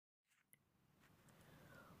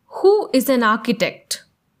Who is an architect?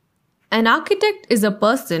 An architect is a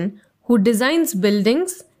person who designs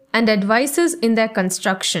buildings and advises in their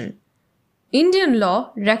construction. Indian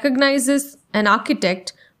law recognizes an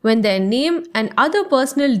architect when their name and other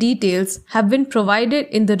personal details have been provided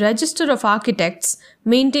in the Register of Architects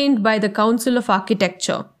maintained by the Council of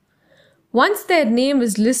Architecture. Once their name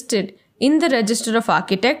is listed in the Register of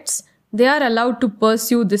Architects, they are allowed to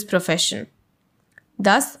pursue this profession.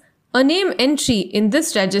 Thus, a name entry in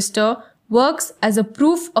this register works as a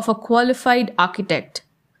proof of a qualified architect.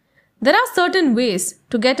 There are certain ways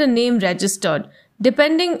to get a name registered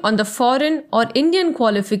depending on the foreign or Indian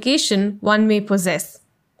qualification one may possess.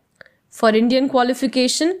 For Indian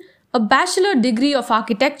qualification, a bachelor degree of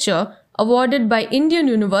architecture awarded by Indian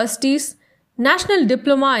universities, national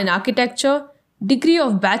diploma in architecture, degree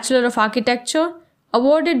of Bachelor of Architecture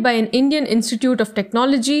awarded by an Indian Institute of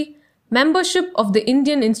Technology, membership of the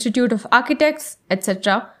Indian Institute of Architects,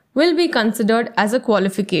 etc. will be considered as a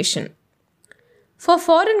qualification. For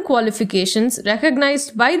foreign qualifications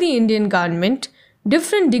recognized by the Indian government,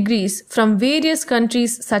 different degrees from various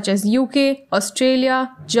countries such as UK,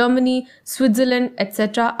 Australia, Germany, Switzerland,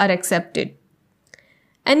 etc. are accepted.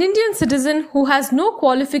 An Indian citizen who has no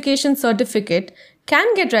qualification certificate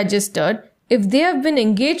can get registered if they have been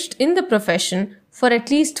engaged in the profession for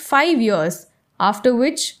at least 5 years, after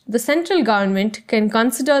which the central government can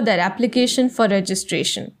consider their application for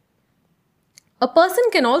registration. A person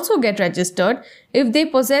can also get registered if they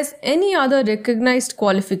possess any other recognized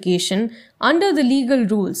qualification under the legal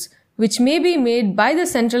rules, which may be made by the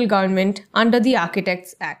central government under the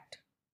Architects Act.